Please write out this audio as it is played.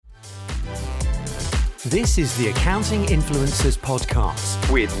This is the Accounting Influencers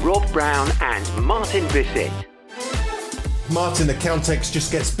Podcast with Rob Brown and Martin Bissett. Martin, Accountex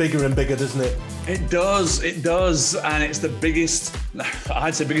just gets bigger and bigger, doesn't it? It does. And it's the biggest,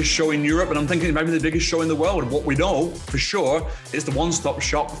 I'd say biggest show in Europe, and I'm thinking maybe the biggest show in the world. What we know for sure is the one-stop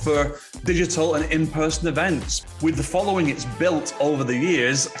shop for digital and in-person events. With the following it's built over the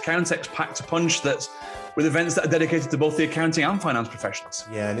years, Accountex packed a punch that's with events that are dedicated to both the accounting and finance professionals.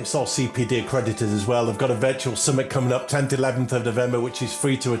 Yeah, and it's all CPD accredited as well. They've got a virtual summit coming up 10th, 11th of November, which is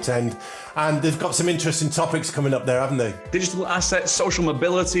free to attend. And they've got some interesting topics coming up there, haven't they? Digital assets, social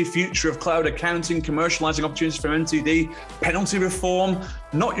mobility, future of cloud accounting, commercializing opportunities for MTD, penalty reform,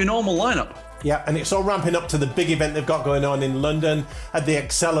 not your normal lineup. Yeah, and it's all ramping up to the big event they've got going on in London at the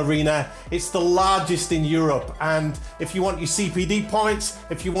Excel Arena. It's the largest in Europe. And if you want your CPD points,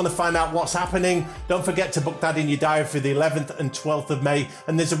 if you want to find out what's happening, don't forget to book that in your diary for the 11th and 12th of May.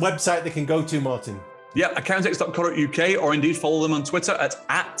 And there's a website they can go to, Martin. Yeah, accountex.co.uk, or indeed follow them on Twitter at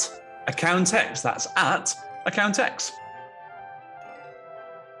Accountex. That's at Accountex.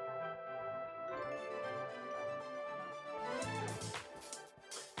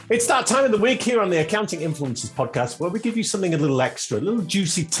 It's that time of the week here on the Accounting Influencers Podcast where we give you something a little extra, a little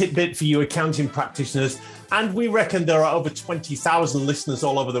juicy tidbit for you accounting practitioners. And we reckon there are over 20,000 listeners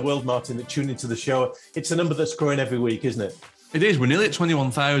all over the world, Martin, that tune into the show. It's a number that's growing every week, isn't it? It is. We're nearly at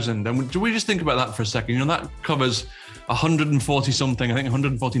 21,000. And do we just think about that for a second? You know, that covers 140 something, I think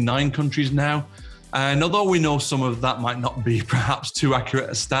 149 countries now. And although we know some of that might not be perhaps too accurate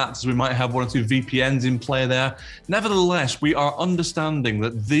as stats, we might have one or two VPNs in play there. Nevertheless, we are understanding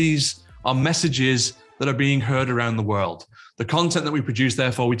that these are messages that are being heard around the world. The content that we produce,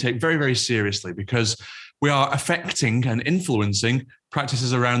 therefore, we take very, very seriously because we are affecting and influencing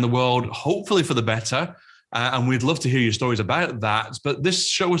practices around the world, hopefully for the better. And we'd love to hear your stories about that. But this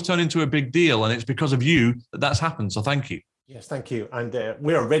show has turned into a big deal, and it's because of you that that's happened. So thank you. Yes, thank you. And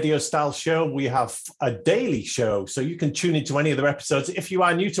we're a radio style show. We have a daily show, so you can tune into any of their episodes. If you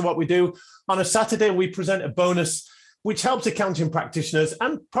are new to what we do, on a Saturday, we present a bonus which helps accounting practitioners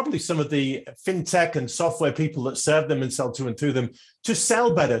and probably some of the fintech and software people that serve them and sell to and through them to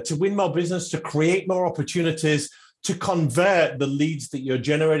sell better, to win more business, to create more opportunities, to convert the leads that you're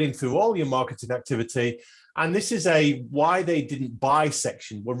generating through all your marketing activity. And this is a why they didn't buy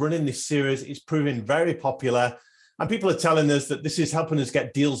section. We're running this series. It's proving very popular. And people are telling us that this is helping us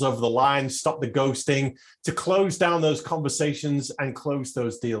get deals over the line, stop the ghosting, to close down those conversations and close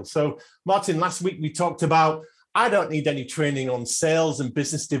those deals. So, Martin, last week we talked about, I don't need any training on sales and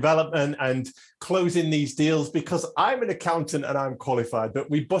business development and closing these deals because I'm an accountant and I'm qualified. But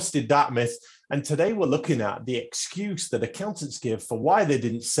we busted that myth. And today we're looking at the excuse that accountants give for why they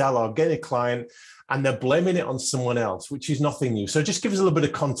didn't sell or get a client, and they're blaming it on someone else, which is nothing new. So just give us a little bit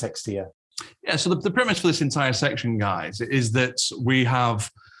of context here. Yeah, so the premise for this entire section, guys, is that we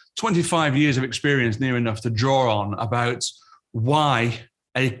have 25 years of experience near enough to draw on about why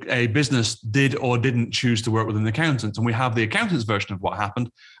a business did or didn't choose to work with an accountant. And we have the accountant's version of what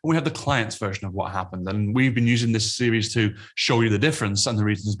happened, and we have the client's version of what happened. And we've been using this series to show you the difference and the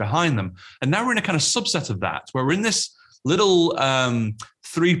reasons behind them. And now we're in a kind of subset of that, where we're in this little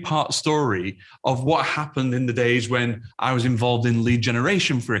three-part story of what happened in the days when I was involved in lead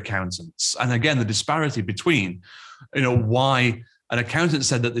generation for accountants. And again, the disparity between, why an accountant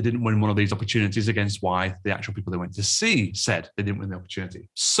said that they didn't win one of these opportunities against why the actual people they went to see said they didn't win the opportunity.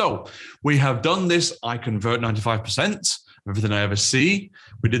 So we have done this. I convert 95% of everything I ever see.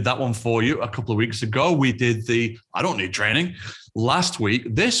 We did that one for you a couple of weeks ago. We did the I don't need training last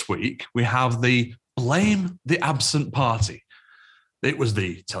week. This week, we have the blame the absent party. It was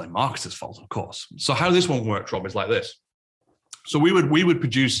the telemarketer's fault, of course. So how this one works, Rob, is like this. So we would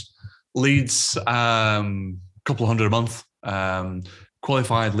produce leads, couple of hundred a month,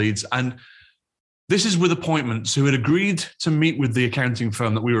 qualified leads. And this is with appointments who had agreed to meet with the accounting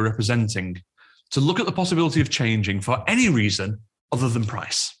firm that we were representing to look at the possibility of changing for any reason other than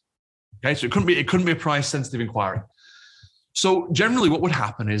price. Okay, so it couldn't be a price sensitive inquiry. So generally what would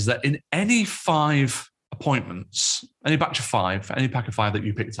happen is that in any 5 appointments, any batch of 5, any pack of 5 that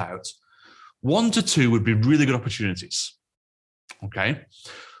you picked out, 1 to 2 would be really good opportunities, okay,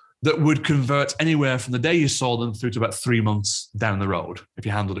 that would convert anywhere from the day you saw them through to about 3 months down the road, if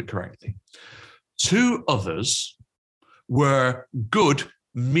you handled it correctly. 2 others were good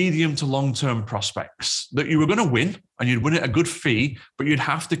medium to long-term prospects that you were going to win, and you'd win at a good fee, but you'd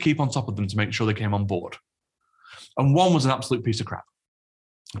have to keep on top of them to make sure they came on board. And 1 was an absolute piece of crap.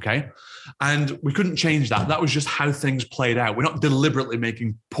 Okay. And we couldn't change that. That was just how things played out. We're not deliberately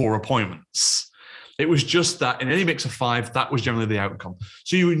making poor appointments. It was just that in any mix of 5, that was generally the outcome.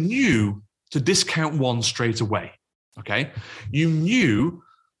 So you knew to discount one straight away. Okay. You knew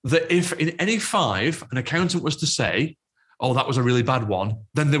that if in any 5, an accountant was to say, oh, that was a really bad one,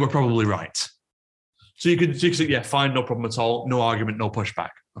 then they were probably right. So you could say, yeah, fine, no problem at all. No argument, no pushback.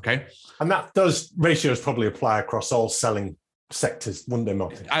 Okay. And those ratios probably apply across all selling sectors, wouldn't they,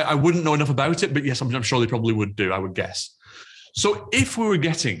 Martin? I wouldn't know enough about it, but yes, I'm sure they probably would do, I would guess. So if we were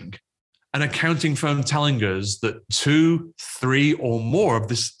getting an accounting firm telling us that 2, 3, or more of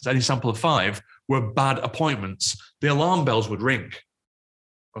this, any sample of 5, were bad appointments, the alarm bells would ring.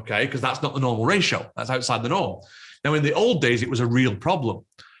 Okay, because that's not the normal ratio. That's outside the norm. Now, in the old days, it was a real problem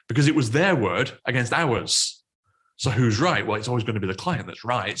because it was their word against ours. So who's right? Well, it's always going to be the client that's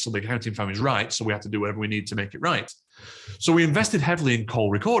right. So the accounting firm is right. So we have to do whatever we need to make it right. So we invested heavily in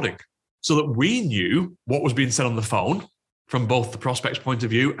call recording so that we knew what was being said on the phone from both the prospect's point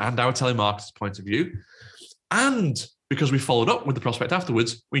of view and our telemarketer's point of view. And because we followed up with the prospect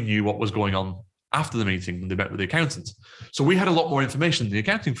afterwards, we knew what was going on after the meeting when they met with the accountant. So we had a lot more information than the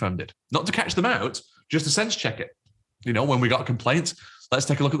accounting firm did. Not to catch them out, just to sense check it. You know, when we got a complaint, let's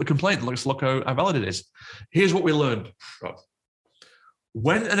take a look at the complaint. Let's look how valid it is. Here's what we learned, Rob.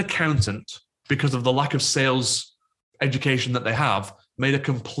 When an accountant, because of the lack of sales education that they have, made a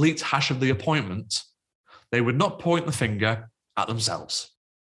complete hash of the appointment, they would not point the finger at themselves.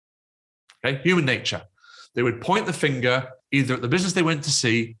 Okay, human nature. They would point the finger either at the business they went to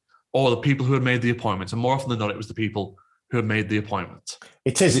see or the people who had made the appointment. And more often than not, it was the people who had made the appointment.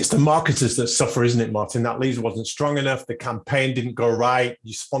 It is. It's the marketers that suffer, isn't it, Martin? That lead wasn't strong enough. The campaign didn't go right.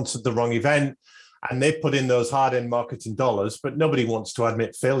 You sponsored the wrong event. And they put in those hard-end marketing dollars, but nobody wants to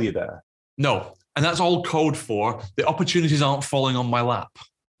admit failure there. No. And that's all code for the opportunities aren't falling on my lap.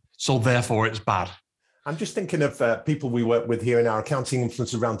 So therefore, it's bad. I'm just thinking of people we work with here in our Accounting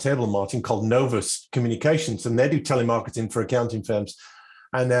Influencers Roundtable, Martin, called Novus Communications, and they do telemarketing for accounting firms.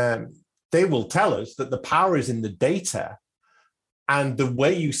 And they will tell us that the power is in the data and the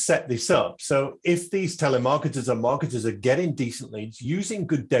way you set this up. So if these telemarketers or marketers are getting decent leads, using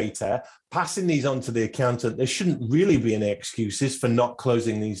good data, passing these on to the accountant, there shouldn't really be any excuses for not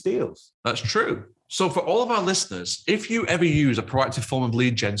closing these deals. That's true. So for all of our listeners, if you ever use a proactive form of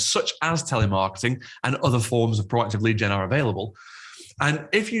lead gen, such as telemarketing, and other forms of proactive lead gen are available, and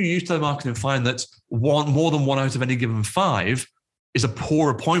if you use telemarketing and find that more than 1 out of any given 5 is a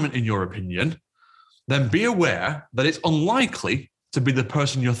poor appointment in your opinion, then be aware that it's unlikely to be the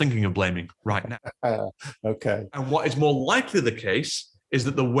person you're thinking of blaming right now. Okay. And what is more likely the case is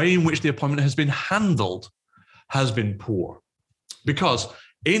that the way in which the appointment has been handled has been poor. Because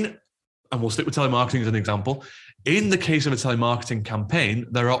and we'll stick with telemarketing as an example, in the case of a telemarketing campaign,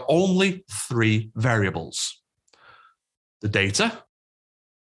 there are only 3 variables: the data,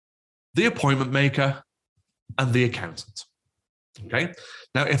 the appointment maker, and the accountant. Okay.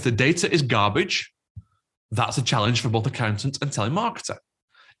 Now, if the data is garbage, that's a challenge for both accountant and telemarketer.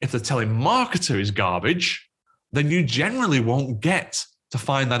 If the telemarketer is garbage, then you generally won't get to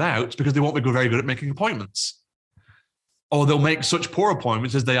find that out because they won't be very good at making appointments. Or they'll make such poor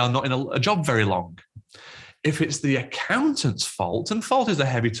appointments as they are not in a job very long. If it's the accountant's fault, and fault is a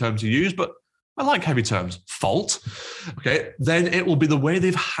heavy term to use, but I like heavy terms, fault, okay, then it will be the way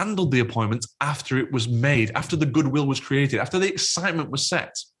they've handled the appointment after it was made, after the goodwill was created, after the excitement was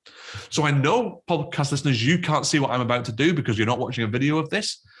set. So I know, podcast listeners, you can't see what I'm about to do because you're not watching a video of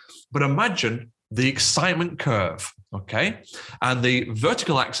this, but imagine the excitement curve, okay? And the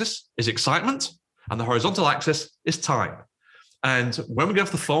vertical axis is excitement, and the horizontal axis is time. And when we get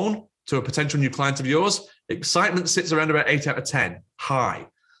off the phone to a potential new client of yours, excitement sits around about 8 out of 10, high.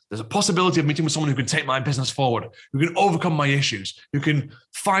 There's a possibility of meeting with someone who can take my business forward, who can overcome my issues, who can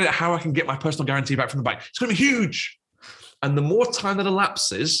find out how I can get my personal guarantee back from the bank. It's going to be huge. And the more time that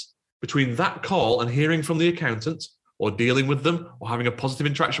elapses between that call and hearing from the accountant or dealing with them or having a positive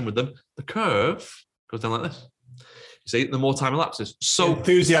interaction with them, the curve goes down like this. You see, the more time elapses. So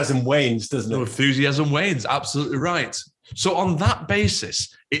enthusiasm wanes, doesn't it? Enthusiasm wanes, absolutely right. So on that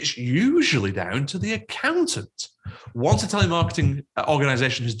basis, it's usually down to the accountant. Once a telemarketing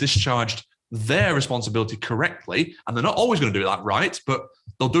organization has discharged their responsibility correctly, and they're not always going to do that right, but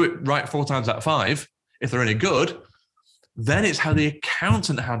they'll do it right 4 times out of 5 if they're any good, then it's how the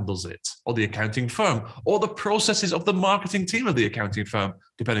accountant handles it, or the accounting firm, or the processes of the marketing team of the accounting firm,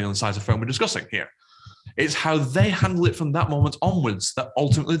 depending on the size of firm we're discussing here. It's how they handle it from that moment onwards that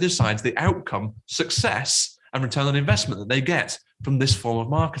ultimately decides the outcome, success, and return on investment that they get from this form of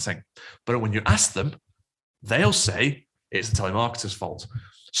marketing. But when you ask them, they'll say it's the telemarketer's fault.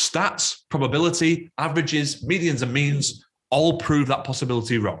 Stats, probability, averages, medians, and means all prove that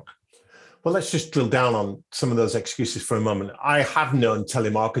possibility wrong. Well, let's just drill down on some of those excuses for a moment. I have known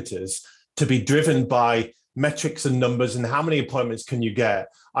telemarketers to be driven by metrics and numbers and how many appointments can you get.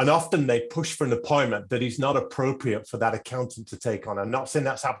 And often they push for an appointment that is not appropriate for that accountant to take on. I'm not saying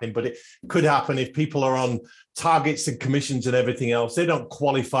that's happening, but it could happen if people are on targets and commissions and everything else. They don't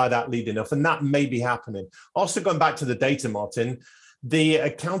qualify that lead enough, and that may be happening. Also, going back to the data, Martin, the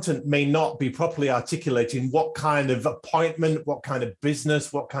accountant may not be properly articulating what kind of appointment, what kind of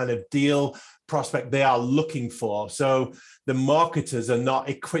business, what kind of deal prospect they are looking for. So the marketers are not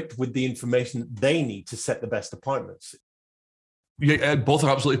equipped with the information they need to set the best appointments. Yeah, both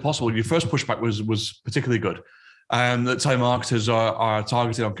are absolutely possible. Your first pushback was particularly good. That telemarketers are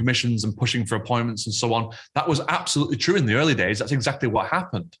targeted on commissions and pushing for appointments and so on. That was absolutely true in the early days. That's exactly what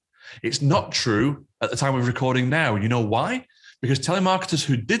happened. It's not true at the time of recording now. You know why? Because telemarketers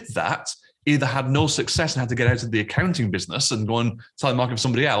who did that either had no success and had to get out of the accounting business and go and telemarket for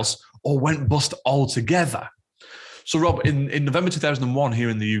somebody else, or went bust altogether. So, Rob, in November 2001 here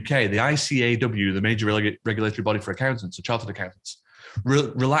in the UK, the ICAW, the major regulatory body for accountants, or chartered accountants,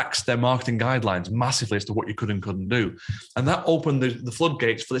 relaxed their marketing guidelines massively as to what you could and couldn't do. And that opened the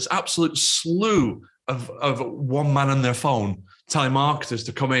floodgates for this absolute slew of one man on their phone telemarketers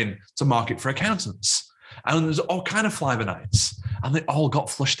to come in to market for accountants. And there's all kind of fly-by-nights, and they all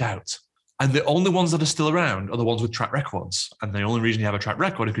got flushed out. And the only ones that are still around are the ones with track records. And the only reason you have a track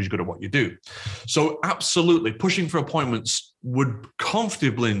record is because you're good at what you do. So absolutely, pushing for appointments would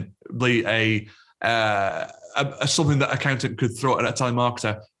comfortably be something that accountant could throw at a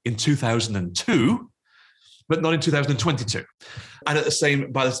telemarketer in 2002, but not in 2022. And at the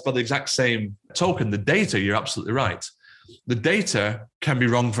same, by the exact same token, the data, you're absolutely right. The data can be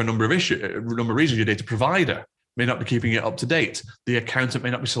wrong for a number of reasons. Your data provider may not be keeping it up to date. The accountant may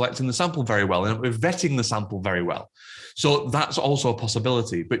not be selecting the sample very well and not be vetting the sample very well. So that's also a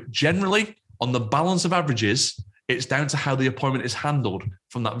possibility. But generally, on the balance of averages, it's down to how the appointment is handled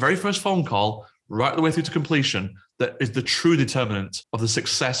from that very first phone call right the way through to completion that is the true determinant of the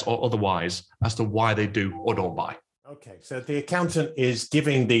success or otherwise as to why they do or don't buy. Okay, so the accountant is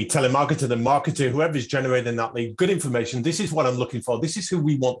giving the telemarketer, the marketer, whoever is generating that lead, good information. This is what I'm looking for. This is who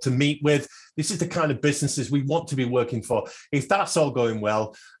we want to meet with. This is the kind of businesses we want to be working for. If that's all going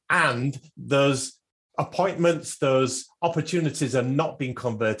well and those appointments, those opportunities are not being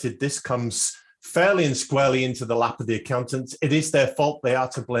converted, this comes fairly and squarely into the lap of the accountants. It is their fault. They are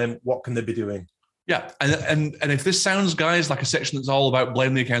to blame. What can they be doing? Yeah, and if this sounds, guys, like a section that's all about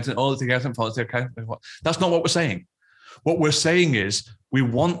blaming the accountant, oh, it's the accountant fault, it's the accountant fault, that's not what we're saying. What we're saying is we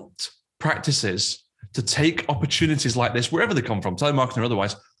want practices to take opportunities like this, wherever they come from, telemarketing or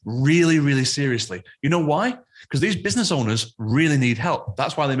otherwise, really, really seriously. You know why? Because these business owners really need help.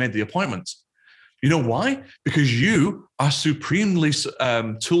 That's why they made the appointment. You know why? Because you are supremely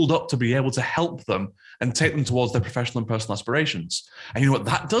tooled up to be able to help them and take them towards their professional and personal aspirations. And you know what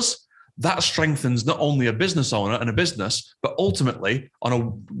that does? That strengthens not only a business owner and a business, but ultimately on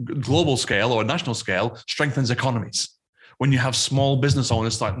a global scale or a national scale, strengthens economies. When you have small business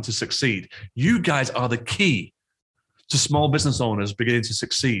owners starting to succeed, you guys are the key to small business owners beginning to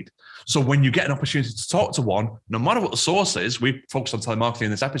succeed. So when you get an opportunity to talk to one, no matter what the source is, we focus on telemarketing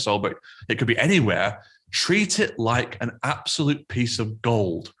in this episode, but it could be anywhere, treat it like an absolute piece of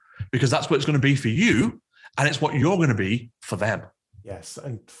gold, because that's what it's going to be for you, and it's what you're going to be for them. Yes.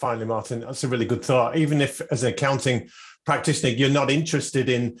 And finally, Martin, that's a really good thought. Even if as an accounting practitioner, you're not interested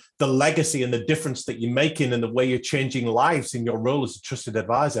in the legacy and the difference that you're making and the way you're changing lives in your role as a trusted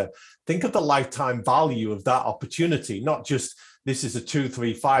advisor, think of the lifetime value of that opportunity. Not just this is a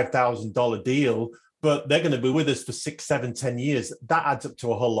 $2,000, $3,000, $5,000 deal, but they're going to be with us for 6, 7, 10 years. That adds up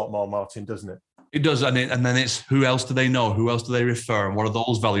to a whole lot more, Martin, doesn't it? It does, and then it's who else do they know? Who else do they refer? And what are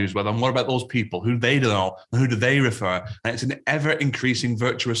those values? And what about those people? Who they know and who do they refer? And it's an ever-increasing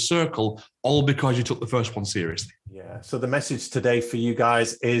virtuous circle, all because you took the first one seriously. Yeah. So the message today for you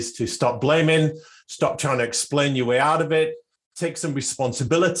guys is to stop blaming, stop trying to explain your way out of it, take some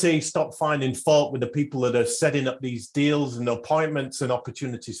responsibility, stop finding fault with the people that are setting up these deals and appointments and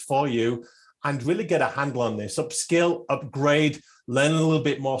opportunities for you, and really get a handle on this. Upskill, upgrade, learn a little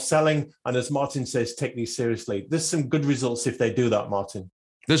bit more selling. And as Martin says, take these seriously. There's some good results if they do that, Martin.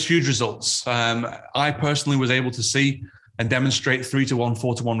 There's huge results. I personally was able to see and demonstrate 3-to-1,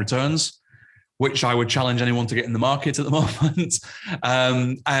 4-to-1 returns, which I would challenge anyone to get in the market at the moment.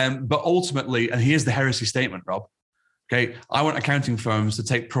 But ultimately, and here's the heresy statement, Rob. Okay, I want accounting firms to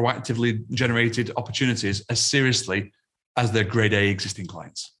take proactively generated opportunities as seriously as their grade A existing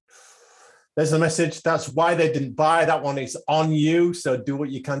clients. There's the message. That's why they didn't buy. That one is on you. So do what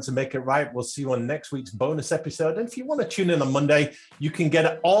you can to make it right. We'll see you on next week's bonus episode. And if you want to tune in on Monday, you can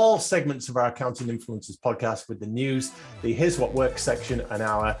get all segments of our Accounting Influencers podcast with the news, the Here's What Works section, and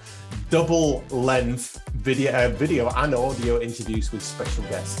our double-length video and audio interviews with special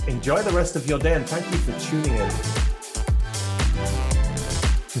guests. Enjoy the rest of your day, and thank you for tuning in.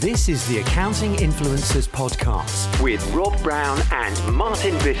 This is the Accounting Influencers podcast with Rob Brown and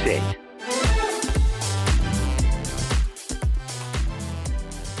Martin Bissett.